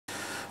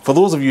For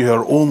those of you who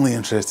are only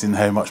interested in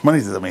how much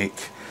money did I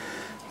make,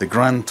 the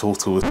grand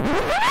total is...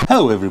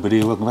 Hello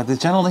everybody, welcome back to the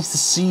channel. Nice to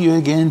see you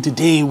again.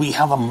 Today we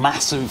have a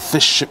massive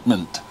fish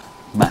shipment.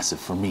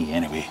 Massive for me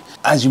anyway.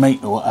 As you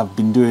might know, I've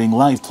been doing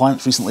live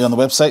plants recently on the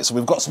website, so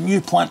we've got some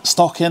new plant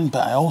stock in,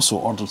 but I also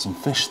ordered some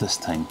fish this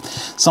time.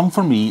 Some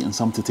for me and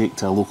some to take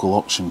to a local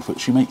auction,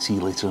 which you might see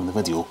later in the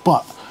video.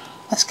 But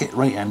let's get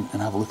right in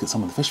and have a look at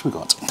some of the fish we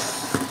got.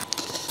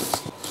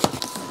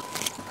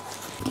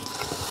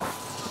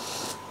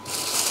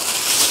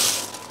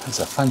 It's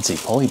a fancy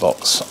poly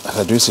box, if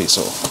I do say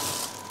so.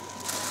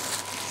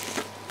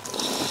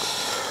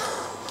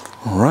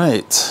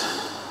 Right.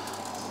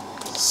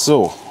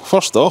 So,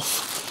 first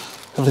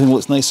off, everything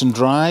looks nice and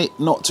dry,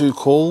 not too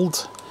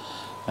cold.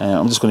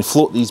 I'm just going to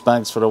float these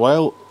bags for a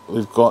while.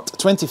 We've got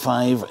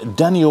 25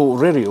 Danio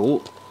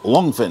Rerio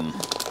longfin.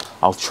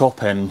 I'll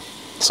chop in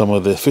some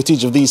of the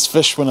footage of these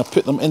fish when I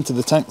put them into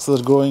the tanks that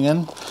they're going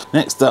in.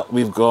 Next up,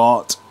 we've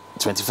got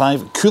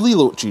 25 coolie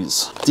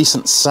loaches,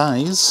 decent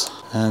size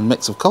and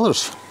mix of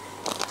colours.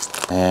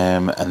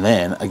 And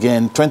then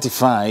again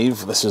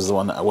 25, this is the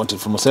one that I wanted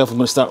for myself. I'm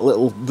going to start a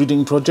little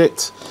breeding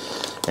project.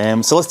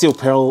 Celestial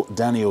Pearl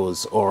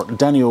Danios, or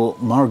Danio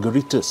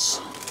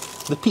Margaritas,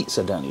 the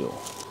pizza Danio.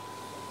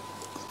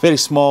 Very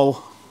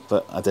small,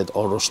 but I did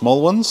order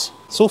small ones.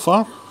 So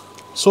far,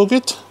 so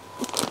good.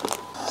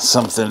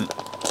 Something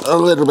a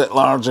little bit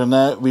larger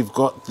now. We've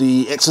got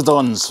the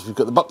Exodons, we've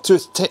got the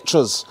bucktooth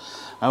tetras.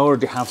 I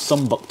already have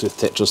some bucktooth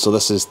tetras, so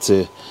this is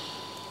to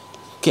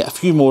get a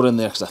few more in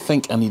there because I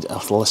think I need a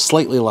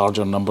slightly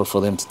larger number for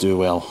them to do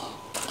well.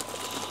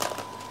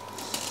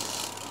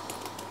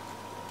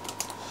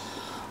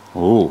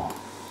 Oh,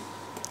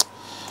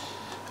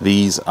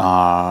 these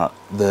are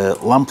the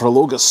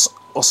Lamprologus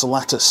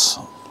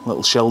ocellatus,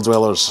 little shell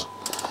dwellers.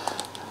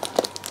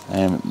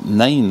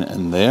 9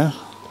 in there.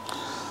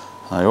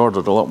 I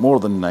ordered a lot more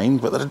than 9,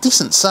 but they're a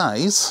decent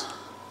size.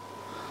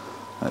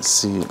 Let's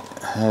see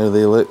how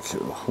they look.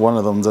 One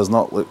of them does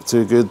not look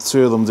too good,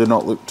 2 of them do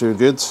not look too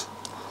good.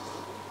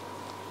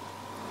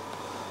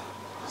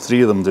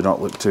 3 of them do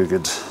not look too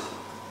good.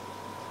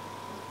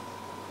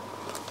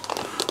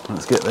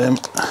 Let's get them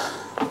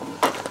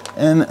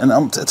in and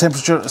up to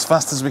temperature as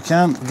fast as we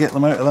can, get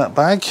them out of that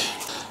bag.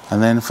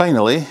 And then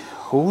finally,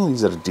 oh,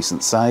 these are a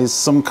decent size,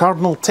 some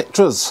cardinal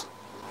tetras.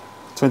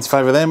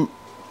 25 of them,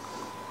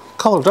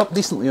 coloured up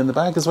decently in the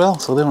bag as well,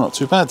 so they're not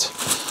too bad.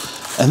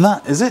 And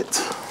that is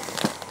it.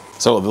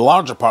 So the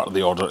larger part of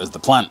the order is the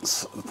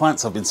plants. The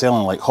plants have been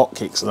selling like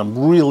hotcakes, and I'm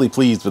really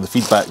pleased with the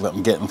feedback that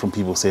I'm getting from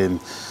people saying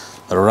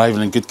they're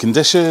arriving in good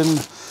condition.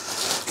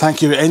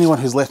 Thank you to anyone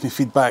who's left me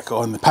feedback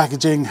on the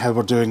packaging, how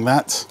we're doing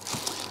that.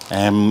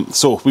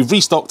 So we've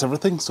restocked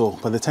everything, so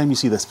by the time you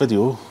see this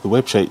video,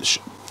 by the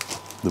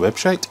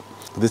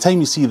time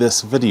you see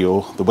this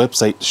video, the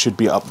website should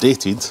be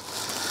updated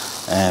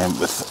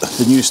with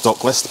the new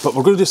stock list, but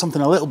we're going to do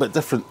something a little bit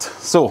different.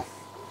 So,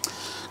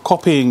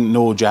 copying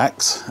No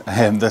Jacks,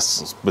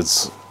 this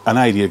was an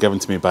idea given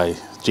to me by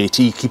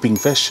JT Keeping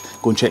Fish.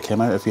 Go and check him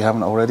out if you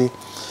haven't already.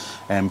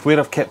 Where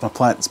I've kept my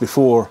plants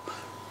before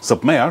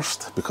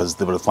submersed, because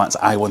they were the plants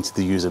I wanted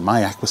to use in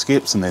my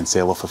aquascapes and then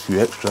sell off a few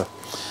extra,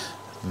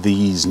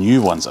 these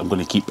new ones I'm going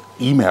to keep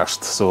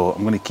immersed. So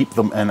I'm going to keep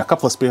them in a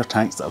couple of spare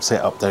tanks that I've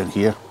set up down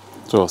here.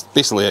 So it's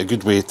basically a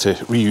good way to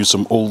reuse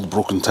some old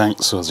broken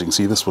tanks. So as you can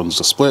see, this one's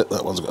a split,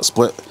 that one's got a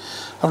split.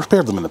 I've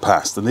repaired them in the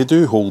past and they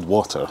do hold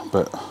water,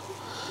 but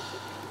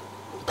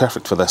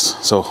perfect for this.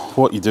 So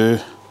what you do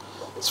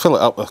is fill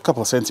it up with a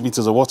couple of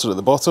centimetres of water at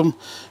the bottom,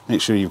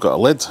 make sure you've got a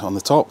lid on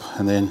the top,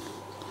 and then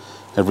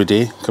every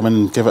day come in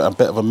and give it a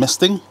bit of a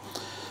misting.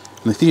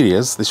 And the theory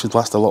is they should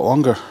last a lot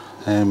longer.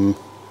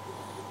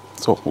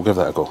 So we'll give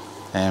that a go.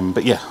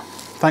 But yeah,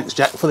 thanks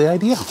Jack for the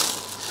idea.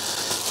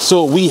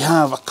 So we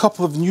have a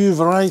couple of new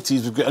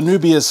varieties. We've got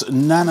Anubias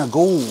Nana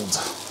Gold.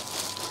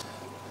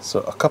 So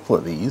a couple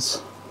of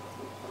these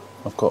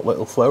I've got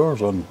little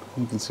flowers on,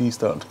 you can see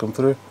starting to come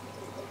through.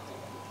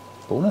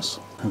 Bonus.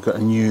 We've got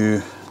a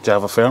new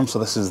Java Fern, so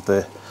this is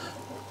the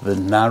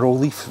narrow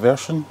leaf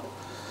version.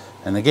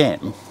 And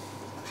again,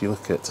 if you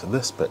look at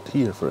this bit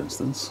here for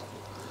instance,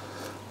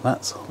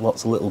 that's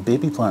lots of little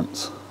baby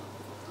plants.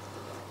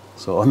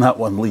 So on that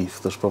one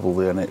leaf there's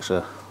probably an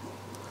extra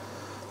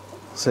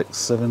 6,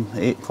 7,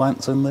 8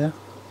 plants in there.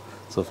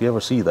 So if you ever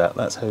see that,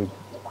 that's how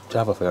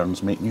Java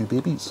Ferns make new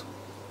babies.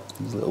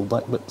 These little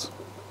black bits.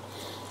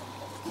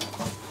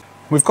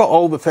 We've got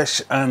all the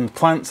fish and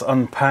plants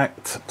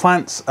unpacked.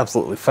 Plants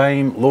absolutely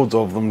fine, loads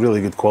of them,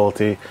 really good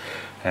quality.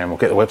 And we'll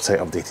get the website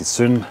updated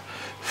soon.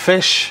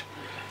 Fish,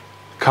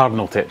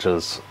 cardinal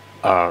tetras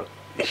are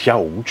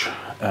huge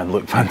and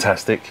look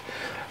fantastic.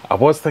 I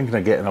was thinking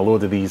of getting a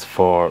load of these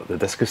for the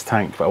discus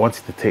tank, but I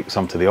wanted to take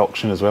some to the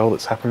auction as well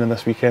that's happening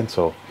this weekend,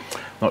 so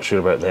not sure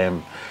about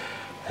them.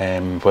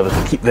 Whether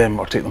to keep them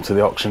or take them to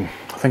the auction.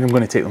 I think I'm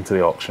going to take them to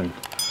the auction.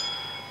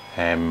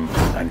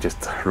 And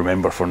just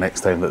remember for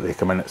next time that they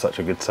come in at such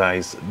a good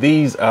size.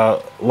 These are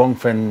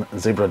longfin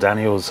zebra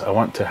danios. I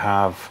want to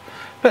have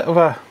a bit of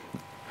a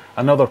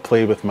another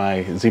play with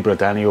my zebra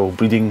danio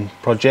breeding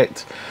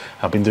project.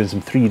 I've been doing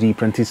some 3D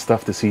printed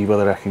stuff to see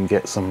whether I can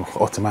get some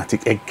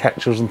automatic egg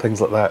catchers and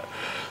things like that.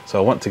 So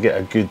I want to get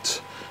a good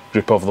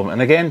group of them.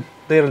 And again,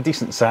 they're a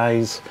decent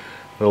size.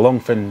 The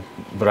longfin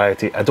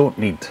variety, I don't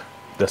need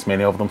this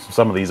many of them, so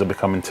some of these will be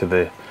coming to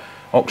the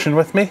auction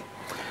with me.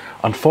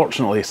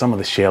 Unfortunately, some of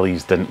the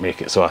shellies didn't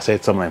make it, so I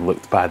said some of them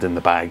looked bad in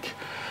the bag.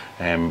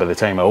 By the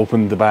time I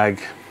opened the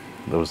bag,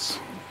 there was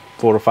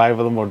 4 or 5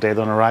 of them were dead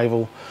on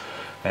arrival.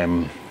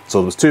 So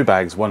there was 2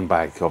 bags, 1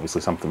 bag,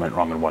 obviously something went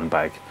wrong in 1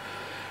 bag.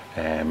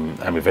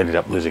 And we've ended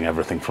up losing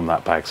everything from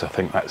that bag, so I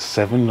think that's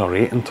 7 or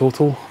 8 in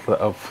total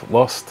that I've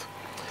lost.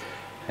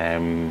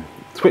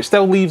 Which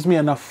still leaves me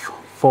enough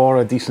for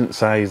a decent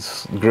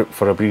size group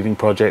for a breeding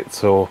project,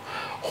 so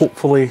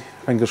hopefully,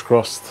 fingers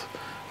crossed,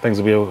 things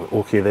will be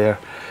okay there.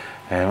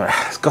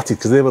 It's gutted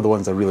because they were the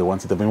ones I really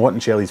wanted. I've been wanting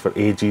shellies for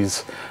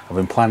ages. I've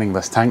been planning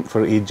this tank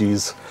for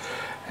ages.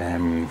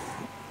 I've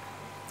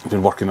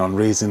been working on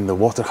raising the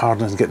water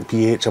hardness and getting the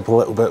pH up a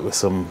little bit with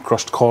some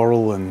crushed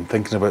coral and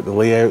thinking about the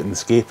layout and the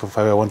scape of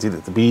how I wanted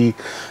it to be.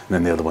 And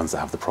then they're the ones that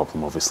have the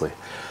problem, obviously.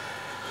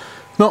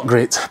 Not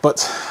great,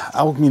 but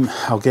I'll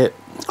get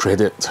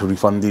credit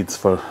refunded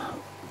for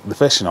the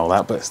fish and all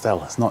that, but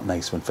still, it's not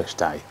nice when fish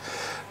die.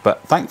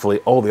 But thankfully,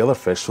 all the other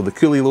fish, so the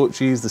coolie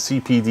loaches, the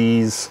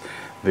CPDs,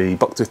 the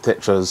bucktooth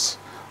tetras,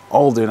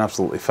 all doing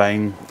absolutely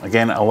fine.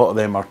 Again, a lot of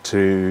them are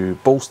to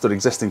bolster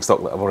existing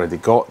stock that I've already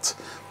got,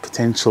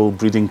 potential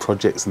breeding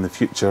projects in the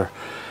future,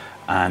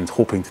 and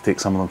hoping to take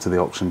some of them to the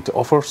auction to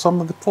offer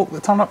some of the folk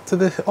that turn up to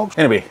the auction.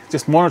 Anyway,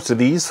 just monitor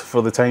these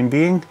for the time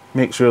being,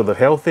 make sure they're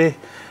healthy.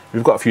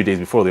 We've got a few days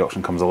before the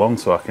auction comes along,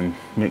 so I can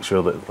make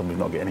sure that we've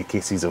not got any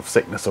cases of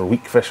sickness or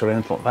weak fish or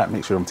anything like that.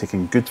 Make sure I'm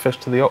taking good fish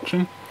to the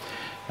auction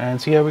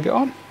and see how we get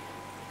on.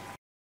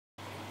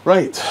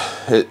 Right,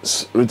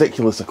 it's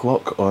ridiculous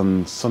o'clock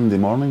on Sunday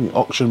morning,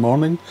 auction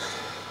morning.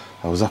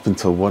 I was up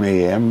until 1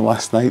 AM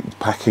last night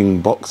packing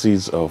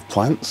boxes of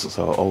plants,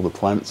 so all the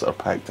plants are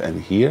packed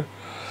in here.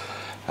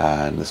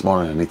 And this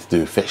morning I need to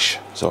do fish,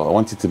 so I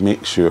wanted to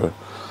make sure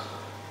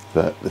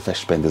that the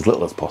fish spend as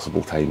little as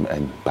possible time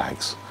in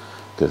bags,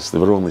 because they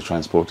were only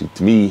transported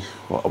to me,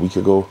 what, a week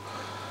ago.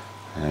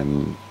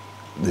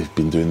 They've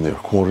been doing their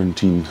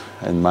quarantine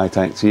in my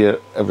tanks here,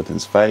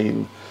 everything's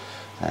fine.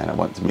 And I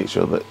want to make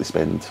sure that they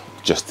spend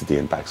just today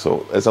in bags.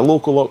 So it's a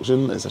local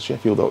auction, it's a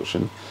Sheffield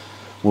auction.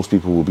 Most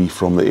people will be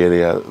from the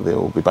area,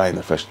 they'll be buying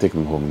their fish,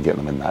 taking them home and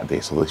getting them in that day.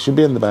 So they should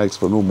be in the bags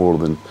for no more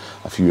than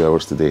a few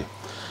hours today.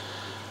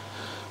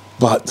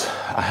 But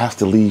I have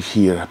to leave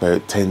here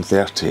about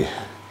 10:30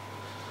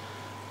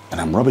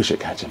 and I'm rubbish at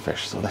catching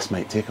fish, so this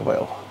might take a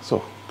while.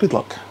 So good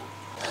luck.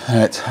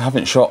 Right, I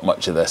haven't shot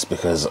much of this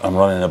because I'm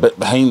running a bit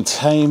behind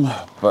time,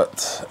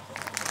 but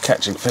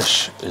catching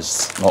fish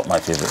is not my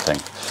favourite thing.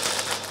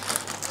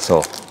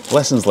 So,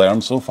 lessons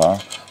learned so far: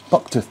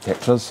 bucktooth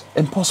tetras,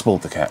 impossible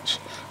to catch.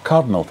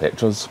 Cardinal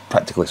tetras,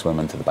 practically swim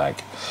into the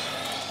bag.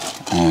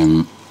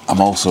 I'm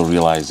also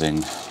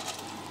realising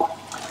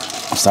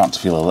I'm starting to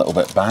feel a little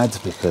bit bad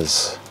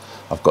because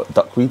I've got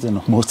duckweed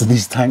in most of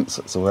these tanks,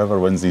 so whoever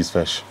wins these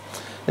fish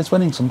is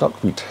winning some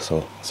duckweed,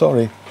 so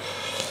sorry.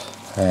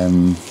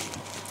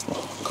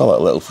 Call it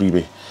a little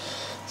freebie.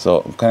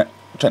 So I'm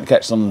trying to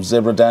catch some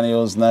zebra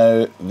danios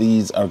now.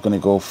 These are going to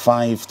go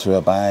 5 to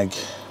a bag.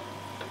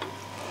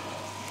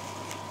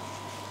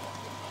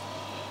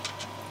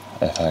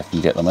 If I can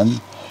get them in.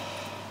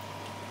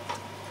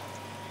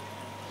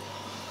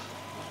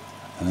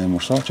 And then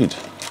we're sorted.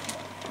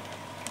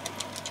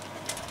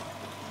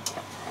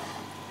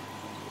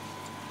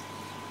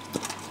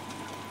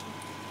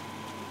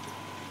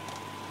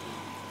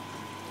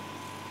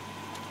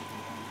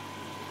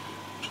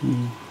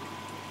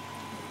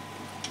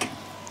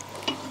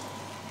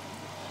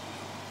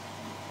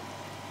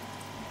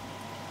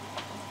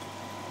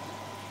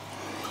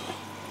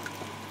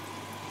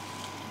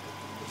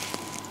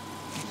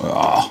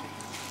 Oh,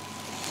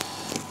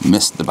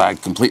 missed the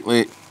bag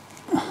completely.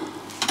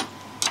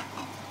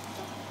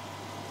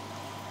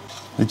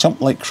 They jump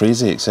like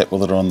crazy, except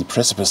when they're on the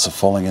precipice of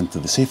falling into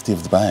the safety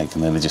of the bag,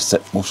 and then they just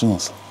sit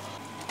motionless.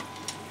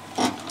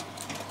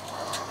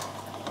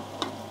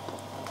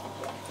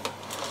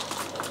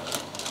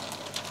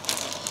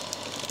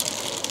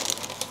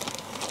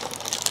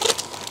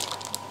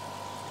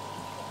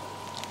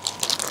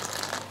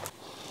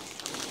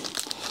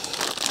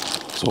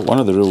 So one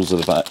of the rules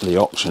of the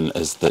auction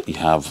is that you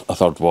have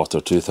 1/3 water,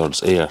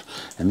 2/3 air,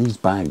 and these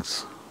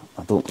bags,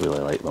 I don't really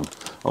like them.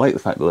 I like the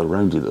fact that they're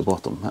rounded at the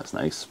bottom, that's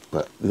nice,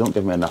 but they don't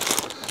give me enough.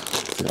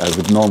 I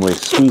would normally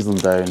squeeze them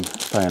down,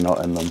 tie a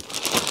knot in them,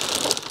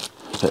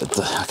 but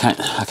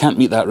I can't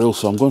meet that rule,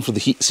 so I'm going for the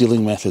heat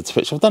sealing method,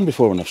 which I've done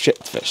before when I've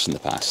shipped fish in the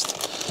past,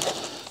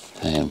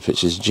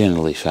 which is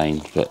generally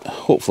fine, but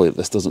hopefully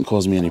this doesn't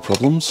cause me any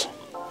problems.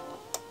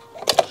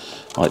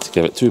 I like to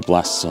give it 2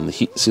 blasts on the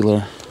heat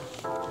sealer.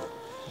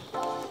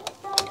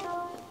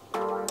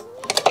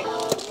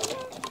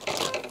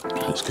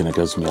 Which kind of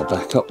gives me a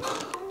backup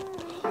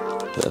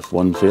that if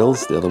one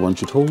fails, the other one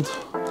should hold.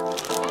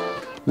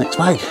 Next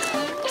bag.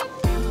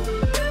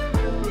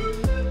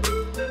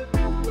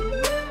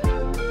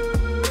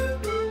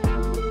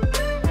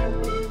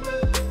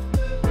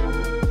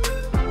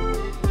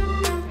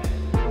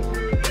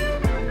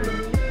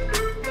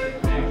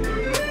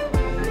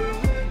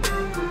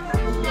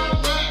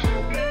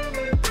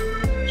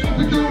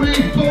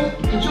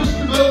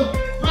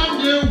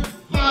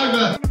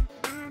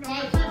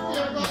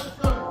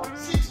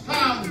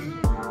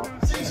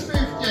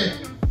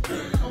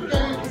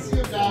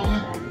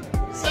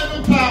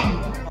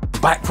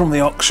 from the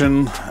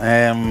auction.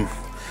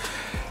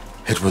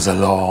 It was a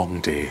long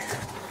day.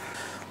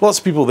 Lots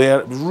of people there.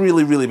 It was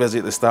really busy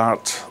at the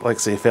start. Like I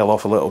say, fell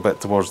off a little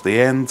bit towards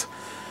the end.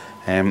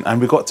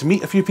 And we got to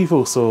meet a few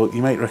people, so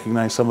you might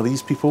recognise some of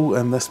these people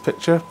in this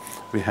picture.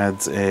 We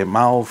had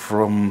Mal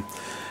from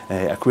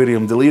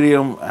Aquarium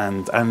Delirium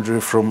and Andrew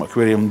from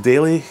Aquarium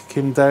Daily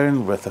came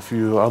down with a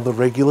few other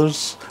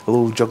regulars.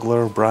 Hello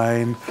Juggler,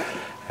 Brian.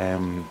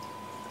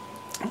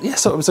 Yeah,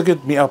 so it was a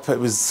good meet-up. It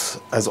was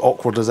as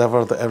awkward as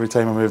ever that every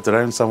time I moved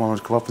around someone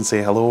would come up and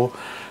say hello,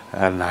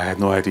 and I had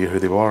no idea who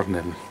they were, and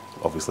then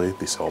obviously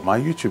they saw my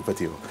YouTube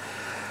video.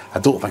 I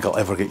don't think I'll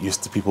ever get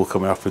used to people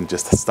coming up and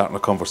just starting a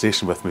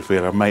conversation with me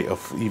where I might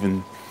have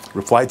even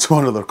replied to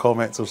one of their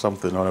comments or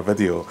something on a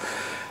video,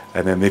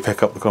 and then they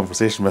pick up the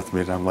conversation with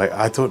me and I'm like,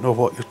 I don't know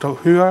what you're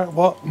talking, who are,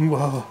 what?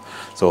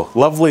 So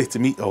lovely to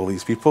meet all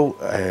these people.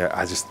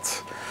 I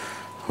just,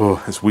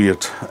 oh, it's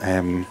weird.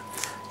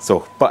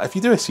 But if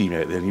you do see me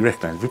out there and you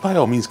recognise me, by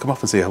all means come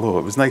up and say hello.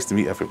 It was nice to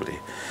meet everybody.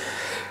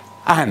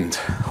 And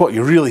what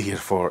you're really here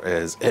for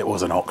is, it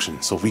was an auction,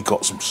 so we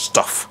got some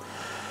stuff.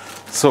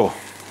 So,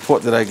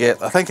 what did I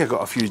get? I think I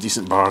got a few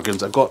decent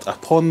bargains. I got a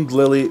pond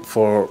lily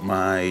for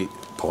my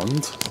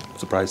pond.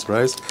 Surprise,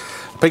 surprise.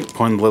 A pink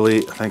pond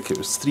lily. I think it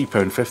was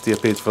 £3.50 I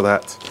paid for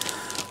that.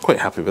 Quite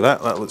happy with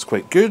that. That looks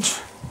quite good.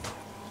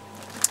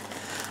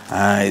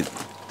 I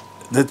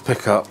did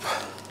pick up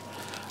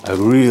a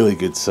really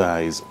good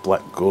size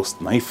black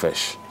ghost knife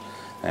fish.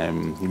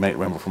 You might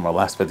remember from my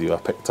last video I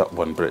picked up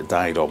one, but it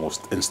died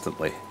almost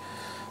instantly.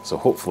 So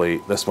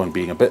hopefully this one,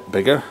 being a bit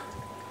bigger,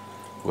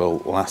 will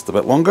last a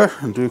bit longer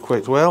and do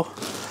quite well.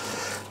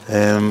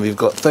 We've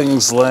got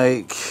things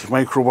like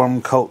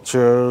microworm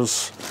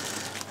cultures.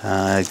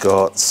 I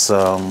got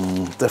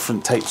some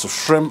different types of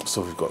shrimp.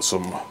 So we've got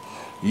some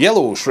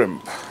yellow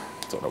shrimp.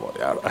 Don't know what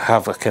they are. I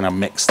have a kind of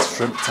mixed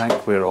shrimp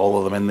tank where all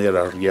of them in there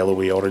are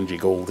yellowy, orangey,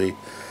 goldy.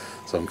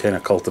 So I'm kind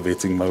of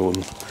cultivating my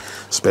own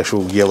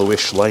special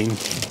yellowish line.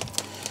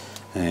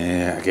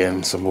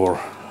 Again, some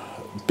more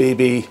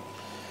baby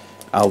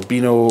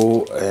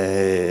albino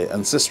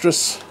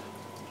ancestris.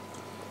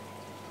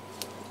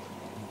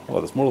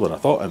 Well, there's more than I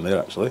thought in there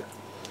actually.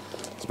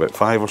 It's about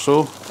 5 or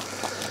so.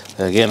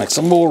 Again, like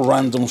some more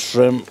random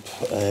shrimp,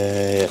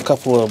 a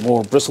couple of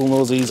more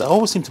bristlenoses. I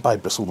always seem to buy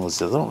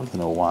bristlenoses, I don't really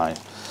know why.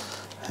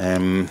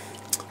 And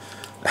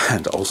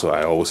also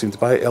I always seem to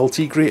buy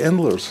LT grey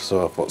endlers,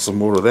 so I've bought some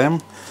more of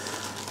them.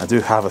 I do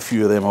have a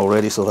few of them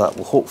already, so that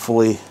will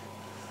hopefully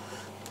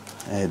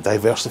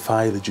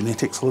diversify the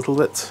genetics a little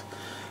bit.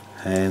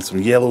 And some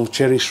yellow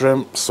cherry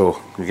shrimp,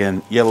 so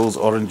again, yellows,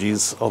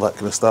 oranges, all that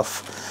kind of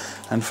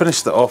stuff. And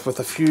finished it off with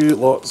a few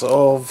lots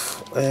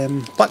of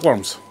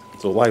blackworms,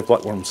 so live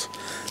blackworms.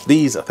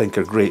 These I think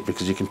are great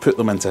because you can put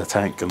them into a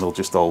tank and they'll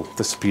just all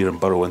disappear and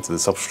burrow into the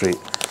substrate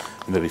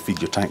and maybe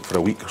feed your tank for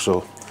a week or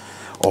so.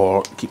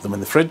 Or keep them in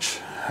the fridge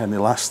and they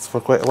last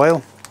for quite a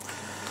while.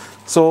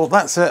 So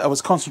that's it. I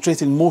was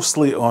concentrating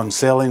mostly on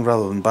selling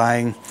rather than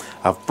buying.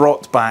 I've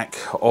brought back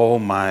all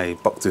my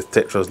bucktooth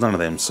tetras, none of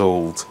them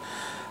sold.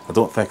 I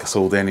don't think I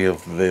sold any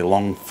of the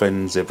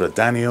longfin zebra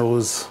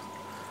danios,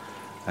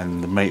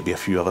 and there might be a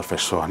few other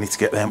fish, so I need to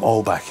get them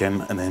all back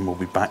in and then we'll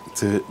be back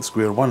to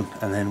square one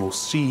and then we'll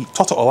see,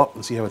 tot it all up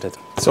and see how I did.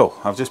 So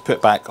I've just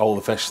put back all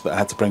the fish that I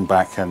had to bring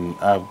back and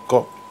I've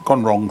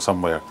gone wrong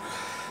somewhere.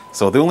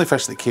 So the only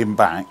fish that came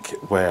back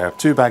were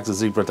 2 bags of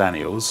zebra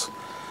danios.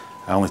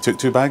 I only took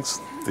 2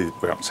 bags, they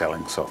weren't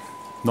selling, so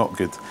not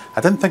good.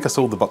 I didn't think I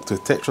sold the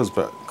bucktooth tetras,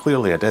 but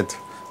clearly I did,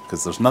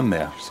 because there's none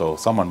there, so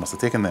someone must have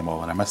taken them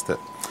all and I missed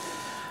it.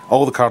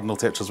 All the cardinal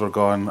tetras were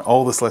gone,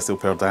 all the celestial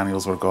pearl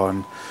daniels were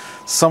gone.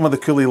 Some of the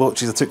coolie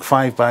loaches, I took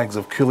 5 bags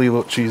of coolie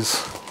loaches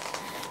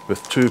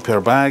with 2 per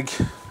bag.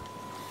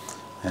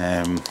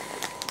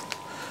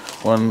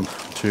 1,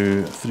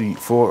 2, 3,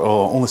 4,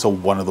 oh, only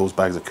sold 1 of those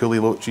bags of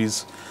coolie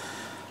loaches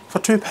for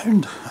 £2.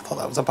 I thought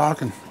that was a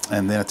bargain.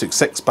 And then I took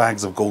 6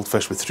 bags of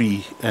goldfish with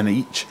 3 in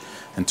each,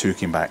 and 2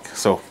 came back.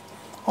 So,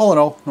 all in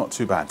all, not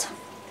too bad.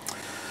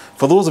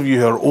 For those of you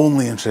who are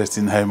only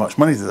interested in how much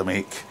money did I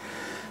make,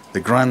 the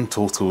grand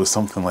total was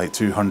something like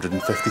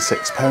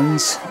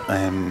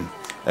 £256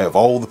 out of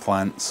all the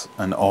plants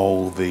and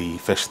all the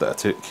fish that I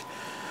took.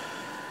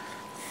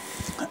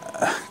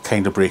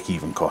 Kind of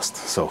break-even cost.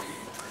 So,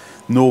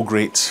 no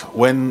great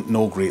win,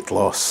 no great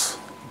loss.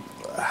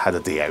 I had a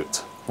day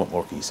out. What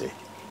more can you say?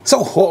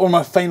 So, what were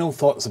my final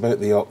thoughts about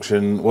the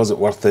auction? Was it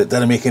worth it?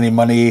 Did I make any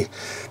money?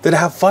 Did I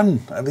have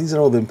fun? These are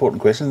all the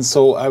important questions.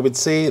 So, I would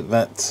say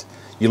that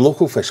your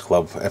local fish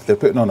club, if they're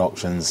putting on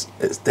auctions,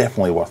 it's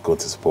definitely worth going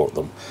to support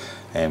them.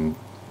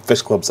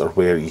 Fish clubs are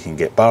where you can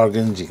get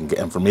bargains, you can get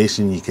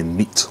information, you can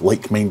meet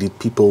like-minded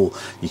people,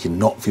 you can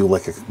not feel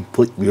like a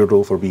complete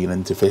weirdo for being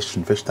into fish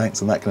and fish tanks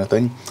and that kind of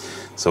thing.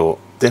 So,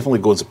 definitely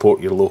go and support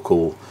your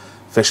local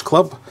fish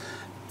club.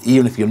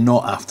 Even if you're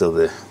not after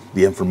the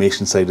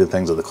information side of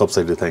things or the club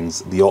side of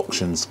things, the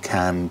auctions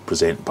can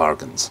present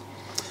bargains.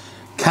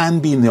 Can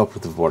being the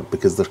operative word,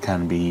 because there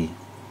can be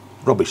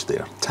rubbish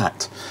there,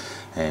 tat.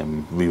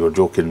 We were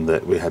joking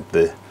that we had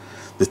the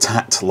the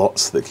tat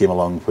lots that came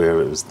along where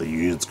it was the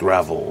used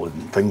gravel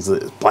and things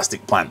that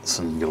plastic plants,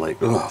 and you're like,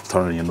 oh,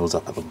 turning your nose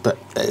up at them, but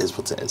it is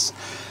what it is.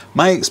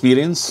 My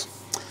experience,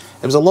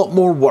 it was a lot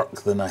more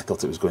work than I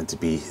thought it was going to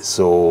be.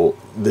 So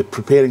the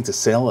preparing to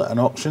sell at an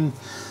auction,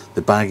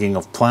 the bagging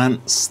of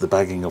plants, the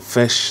bagging of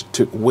fish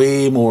took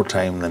way more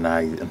time than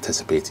I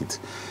anticipated.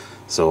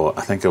 So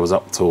I think I was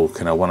up till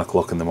kind of 1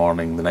 o'clock in the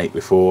morning the night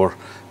before,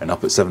 and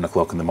up at 7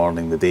 o'clock in the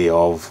morning the day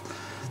of,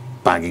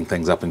 bagging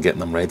things up and getting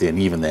them ready, and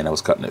even then I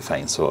was cutting it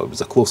fine. So it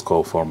was a close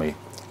call for me.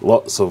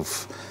 Lots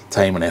of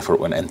time and effort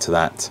went into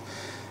that,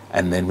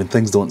 and then when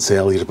things don't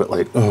sell, you're a bit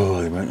like,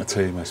 oh, the amount of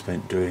time I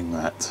spent doing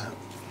that.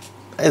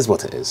 It is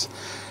what it is.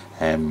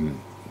 In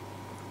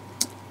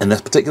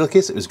this particular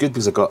case, it was good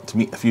because I got to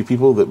meet a few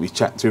people that we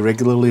chat to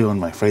regularly on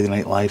my Friday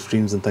night live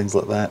streams and things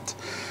like that.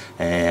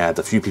 I had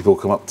a few people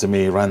come up to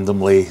me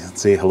randomly and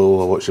say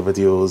hello, I watch your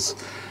videos.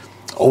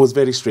 Always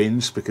very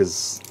strange,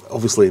 because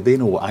obviously they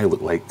know what I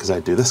look like because I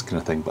do this kind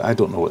of thing, but I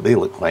don't know what they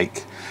look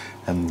like.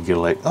 And you're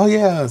like, oh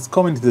yeah, I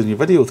commented on your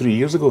video 3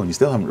 years ago and you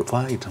still haven't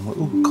replied. I'm like,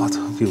 oh God,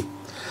 I feel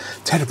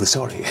terribly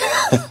sorry.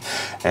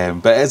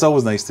 But it's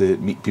always nice to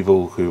meet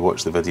people who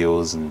watch the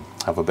videos and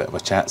have a bit of a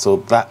chat. So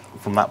that,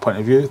 from that point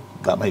of view,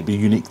 that might be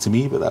unique to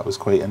me, but that was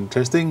quite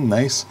interesting,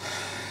 nice.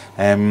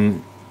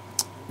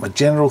 My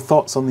general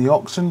thoughts on the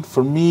auction,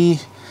 for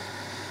me,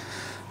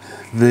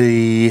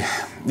 the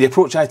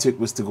approach I took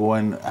was to go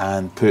in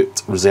and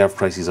put reserve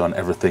prices on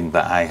everything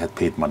that I had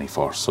paid money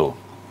for. So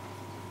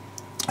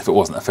if it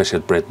wasn't a fish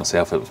I'd bred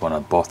myself, it was one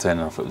I'd bought in,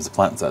 or if it was the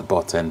plants that I'd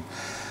bought in,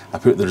 I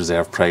put the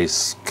reserve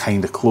price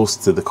kind of close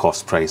to the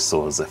cost price,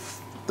 so as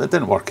if it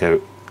didn't work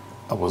out,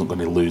 I wasn't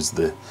going to lose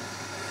the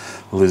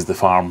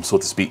farm, so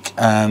to speak.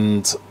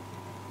 And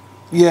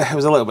yeah, it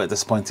was a little bit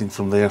disappointing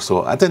from there.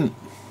 So I didn't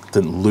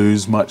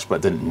lose much, but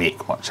I didn't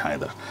make much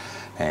either.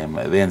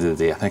 At the end of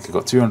the day, I think I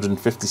got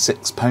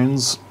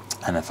 £256,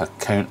 and if I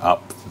count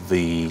up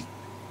the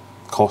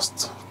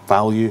cost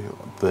value,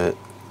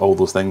 all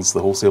those things,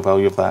 the wholesale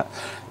value of that,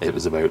 it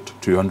was about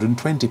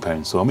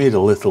 £220. So I made a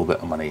little bit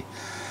of money.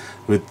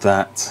 Would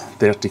that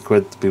 30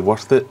 quid be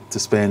worth it to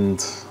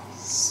spend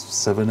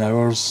 7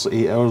 hours,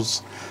 8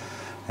 hours?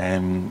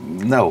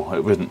 No,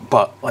 it wouldn't.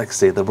 But like I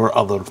say, there were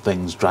other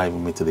things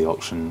driving me to the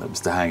auction. It was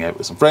to hang out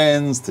with some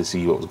friends, to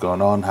see what was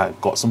going on. I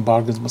got some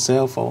bargains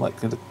myself, all that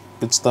kind of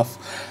good stuff.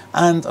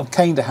 And I'm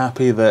kind of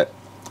happy that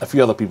a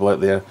few other people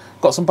out there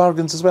got some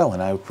bargains as well,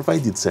 and I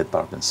provided said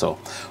bargains. So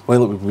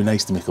while it would be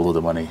nice to make a load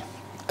of money,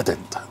 I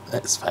didn't.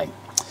 It's fine.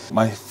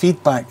 My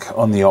feedback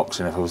on the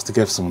auction, if I was to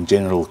give some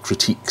general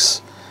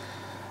critiques,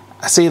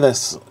 I say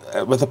this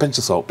with a pinch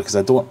of salt because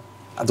I don't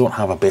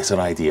have a better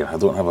idea. I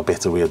don't have a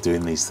better way of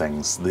doing these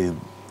things. There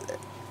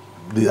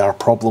are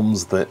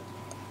problems that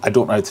I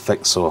don't know how to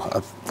fix, so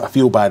I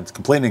feel bad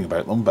complaining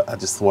about them, but I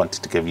just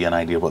wanted to give you an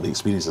idea of what the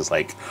experience is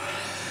like.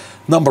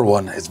 Number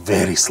one, it's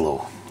very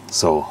slow.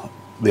 So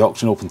the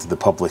auction opened to the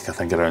public, I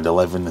think, around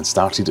 11 and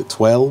started at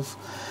 12.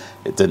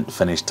 It didn't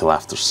finish till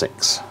after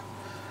 6.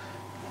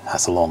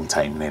 That's a long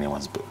time in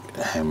anyone's book.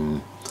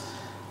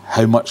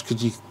 How much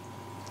could you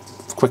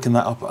quicken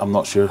that up? I'm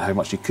not sure how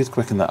much you could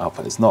quicken that up.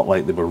 It's not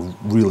like they were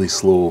really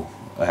slow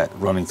at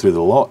running through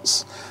the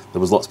lots. There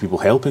was lots of people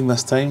helping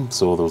this time,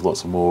 so there was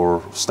lots of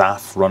more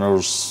staff,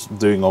 runners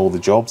doing all the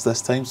jobs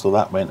this time, so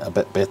that went a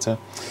bit better.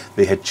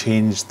 They had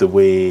changed the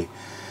way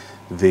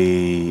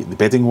the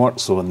bedding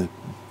worked, so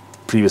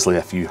previously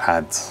if you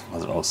had, I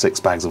don't know, 6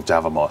 bags of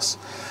Java moss,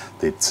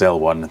 they'd sell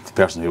one, the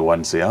person who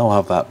won say, I'll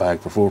have that bag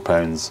for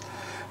 £4,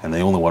 and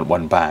they only want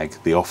 1 bag,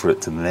 they offer it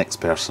to the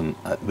next person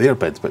at their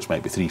bid, which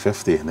might be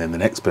 £3.50, and then the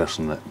next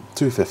person at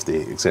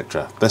 £2.50,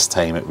 etc. This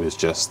time it was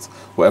just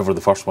whatever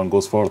the first one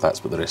goes for,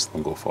 that's what the rest of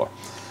them go for.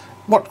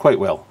 Worked quite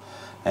well.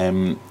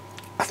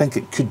 I think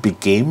it could be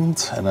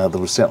gamed, and there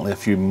were certainly a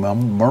few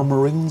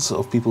murmurings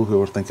of people who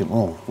were thinking,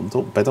 well,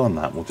 don't bid on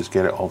that, we'll just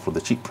get it all for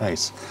the cheap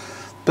price.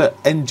 But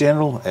in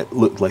general, it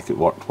looked like it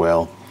worked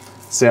well.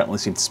 Certainly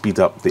seemed to speed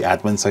up the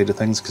admin side of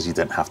things because you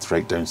didn't have to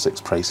write down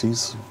 6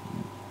 prices.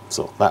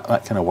 So that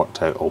kind of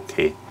worked out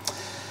okay.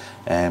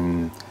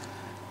 The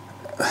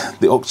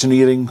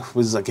auctioneering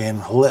was, again,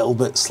 a little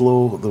bit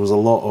slow. There was a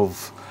lot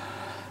of...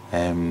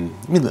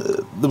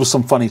 there was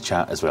some funny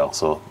chat as well,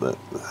 so...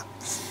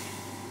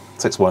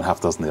 6 one, half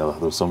dozen the other.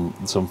 There was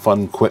some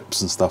fun quips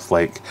and stuff,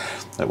 like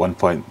at one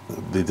point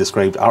they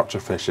described archer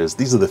fish as,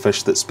 these are the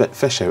fish that spit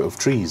fish out of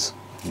trees.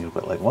 And you're a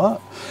bit like, what?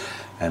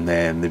 And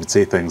then they would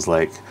say things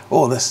like,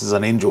 oh, this is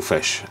an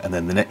angelfish. And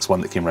then the next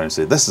one that came around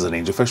said, this is an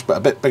angelfish, but a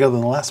bit bigger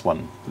than the last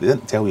one. They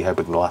didn't tell you how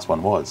big the last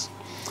one was.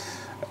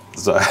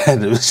 So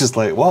and it was just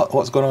like,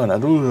 what's going on? I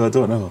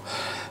don't know.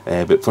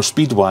 But for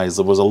speed-wise,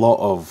 there was a lot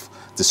of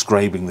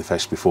describing the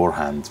fish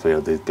beforehand,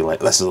 where they'd be like,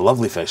 this is a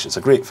lovely fish, it's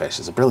a great fish,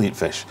 it's a brilliant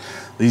fish,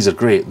 these are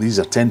great, these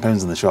are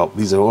 £10 in the shop,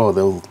 these are,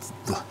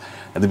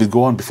 and they would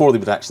go on before they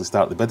would actually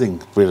start the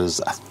bidding, whereas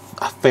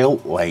I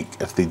felt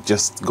like if they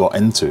just got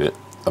into it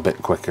a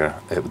bit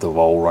quicker, it would have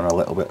all run a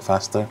little bit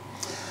faster.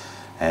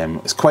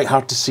 It's quite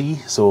hard to see,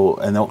 so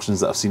in the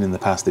auctions that I've seen in the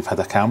past, they've had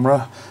a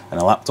camera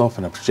and a laptop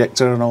and a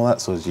projector and all that,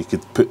 so you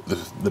could put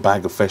the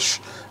bag of fish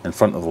in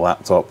front of the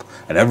laptop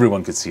and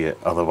everyone could see it.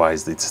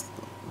 Otherwise,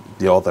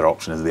 the other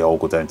option is they all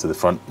go down to the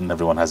front and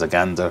everyone has a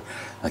gander.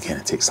 Again,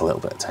 it takes a little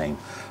bit of time.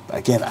 But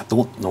again, I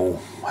don't know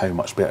how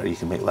much better you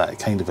can make that. It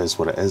kind of is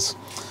what it is.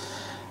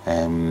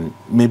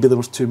 Maybe there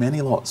was too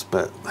many lots,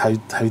 but how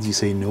do you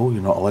say no,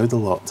 you're not allowed a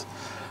lot?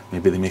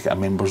 Maybe they make it a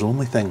members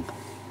only thing.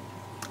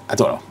 I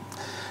don't know.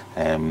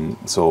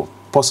 So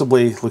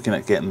possibly looking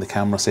at getting the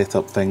camera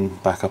setup thing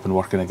back up and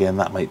working again.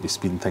 That might be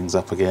speeding things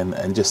up again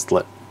and just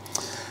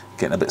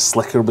getting a bit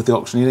slicker with the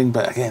auctioneering.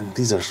 But again,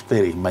 these are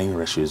very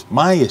minor issues.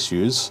 My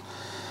issues,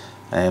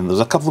 there's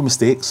a couple of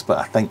mistakes, but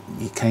I think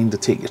you kind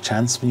of take your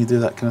chance when you do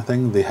that kind of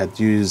thing. They had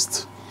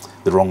used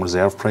the wrong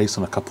reserve price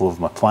on a couple of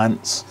my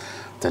plants.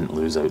 Didn't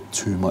lose out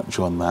too much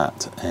on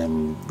that.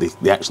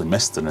 They actually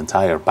missed an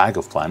entire bag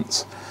of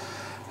plants.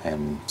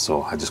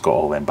 So I just got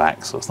all them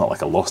back, so it's not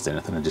like I lost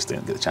anything, I just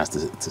didn't get the chance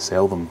to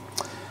sell them.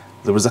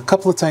 There was a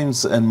couple of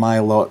times in my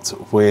lot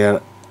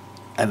where,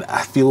 and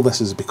I feel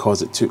this is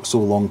because it took so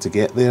long to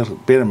get there.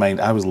 Bear in mind,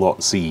 I was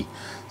lot C,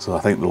 so I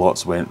think the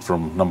lots went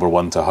from number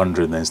 1 to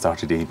 100 and then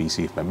started A, B,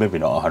 C, maybe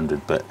not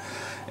 100, but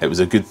it was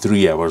a good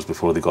 3 hours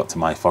before they got to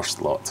my first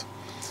lot.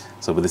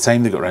 So by the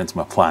time they got around to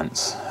my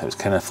plants, it was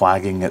kind of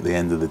flagging at the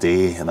end of the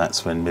day, and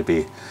that's when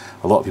maybe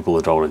a lot of people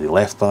had already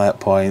left by that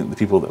point. The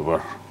people that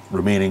were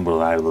remaining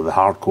were either the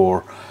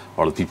hardcore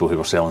or the people who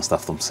were selling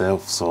stuff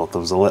themselves, so there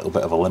was a little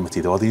bit of a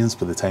limited audience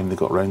by the time they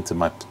got round to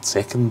my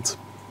second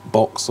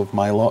box of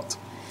my lot.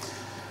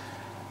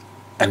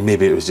 And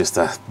maybe it was just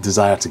a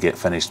desire to get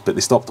finished, but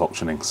they stopped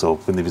auctioning. So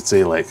when they would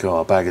say like,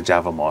 oh, a bag of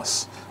Java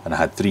moss, and I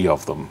had 3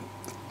 of them,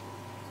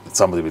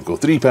 somebody would go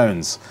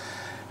 £3,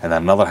 and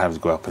then another hand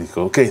would go up and he'd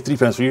go, okay,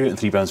 £3 for you and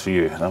 £3 for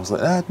you. And I was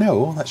like,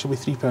 no, that should be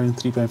 £3,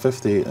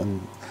 £3.50,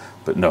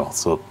 but no.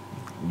 So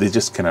they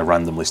just kind of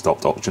randomly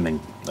stopped auctioning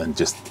and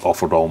just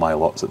offered all my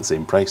lots at the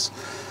same price,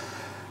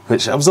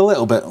 which I was a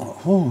little bit,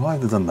 oh, why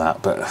have they done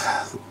that? But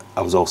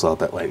I was also a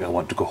bit like, I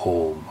want to go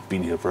home, I've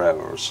been here for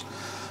hours.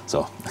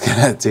 So I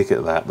kind of take it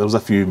at that. There was a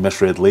few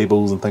misread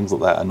labels and things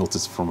like that I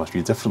noticed from a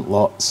few different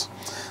lots.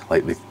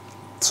 Like they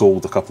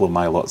sold a couple of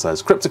my lots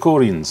as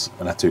cryptocoreans,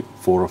 and I took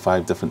 4 or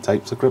 5 different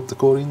types of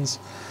cryptocoreans.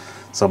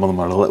 Some of them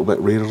are a little bit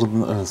rarer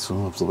than others, so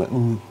I was like,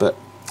 but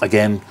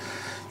again,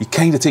 you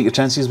kind of take your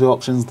chances with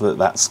auctions that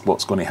that's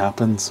what's going to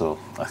happen, so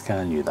I kind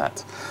of knew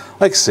that.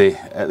 Like I say,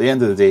 at the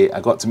end of the day, I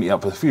got to meet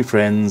up with a few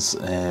friends.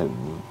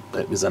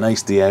 It was a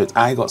nice day out.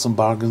 I got some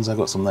bargains, I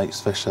got some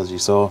nice fish, as you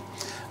saw.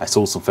 I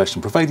sold some fish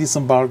and provided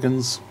some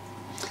bargains.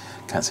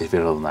 Can't say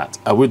fairer than that.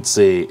 I would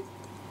say,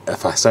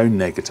 if I sound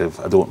negative,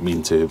 I don't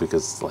mean to,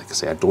 because like I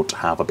say, I don't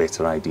have a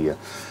better idea.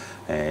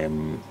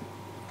 And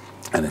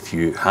if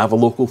you have a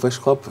local fish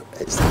club,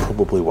 it's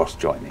probably worth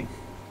joining.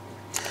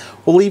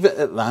 We'll leave it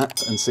at that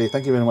and say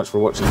thank you very much for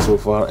watching so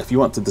far. If you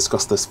want to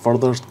discuss this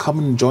further, come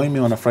and join me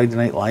on a Friday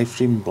night live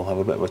stream. We'll have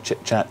a bit of a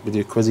chit chat, we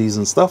do quizzes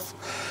and stuff.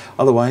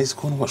 Otherwise,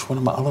 go and watch one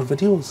of my other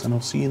videos and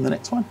I'll see you in the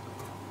next one.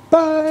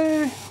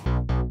 Bye!